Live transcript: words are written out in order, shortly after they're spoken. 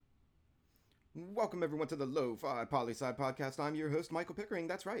Welcome everyone to the Lo-Fi Poli-Sci Podcast. I'm your host, Michael Pickering.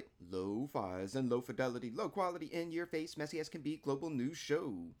 That's right, Lo-Fi's and low fidelity, low quality, in your face, messy as can be global news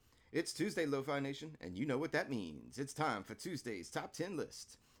show. It's Tuesday, Lo-Fi Nation, and you know what that means. It's time for Tuesday's Top 10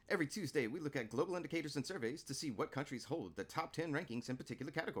 list. Every Tuesday, we look at global indicators and surveys to see what countries hold the top 10 rankings in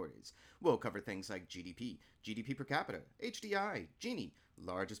particular categories. We'll cover things like GDP, GDP per capita, HDI, Gini,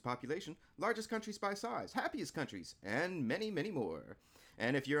 largest population, largest countries by size, happiest countries, and many, many more.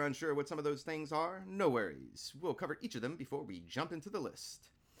 And if you're unsure what some of those things are, no worries. We'll cover each of them before we jump into the list.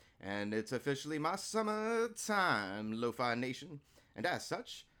 And it's officially my summertime, Lo-Fi Nation. And as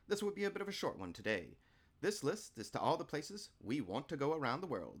such, this will be a bit of a short one today. This list is to all the places we want to go around the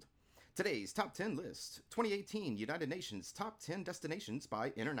world. Today's Top 10 list, 2018 United Nations Top 10 Destinations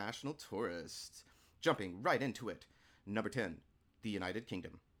by International Tourists. Jumping right into it. Number 10, the United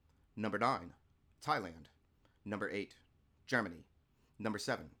Kingdom. Number 9, Thailand. Number 8, Germany. Number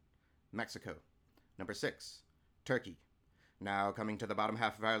 7, Mexico. Number 6, Turkey. Now coming to the bottom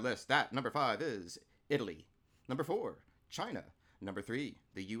half of our list, that number 5 is Italy. Number 4, China. Number 3,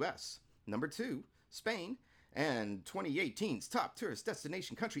 the US. Number 2, Spain. And 2018's top tourist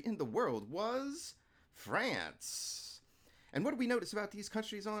destination country in the world was France. And what do we notice about these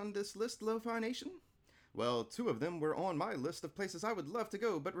countries on this list, Lo-Fi Nation? Well, 2 of them were on my list of places I would love to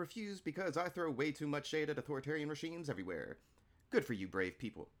go but refuse because I throw way too much shade at authoritarian regimes everywhere. Good for you, brave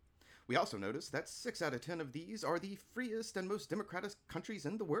people. We also notice that 6 out of 10 of these are the freest and most democratic countries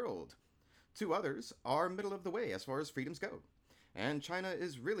in the world. 2 others are middle of the way as far as freedoms go. And China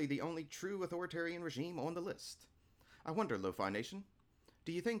is really the only true authoritarian regime on the list. I wonder, Lo-Fi Nation,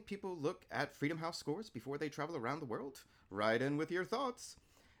 do you think people look at Freedom House scores before they travel around the world? Write in with your thoughts.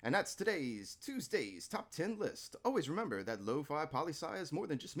 And that's Tuesday's Top 10 list. Always remember that Lo-Fi Poli-Sci is more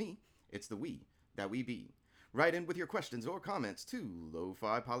than just me. It's the we that we be. Write in with your questions or comments to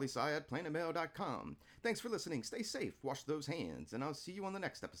lofipoli@planetmail.com. Thanks for listening. Stay safe, wash those hands, and I'll see you on the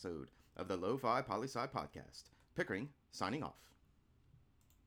next episode of the Lo-Fi Poli-Sci Podcast. Pickering, signing off.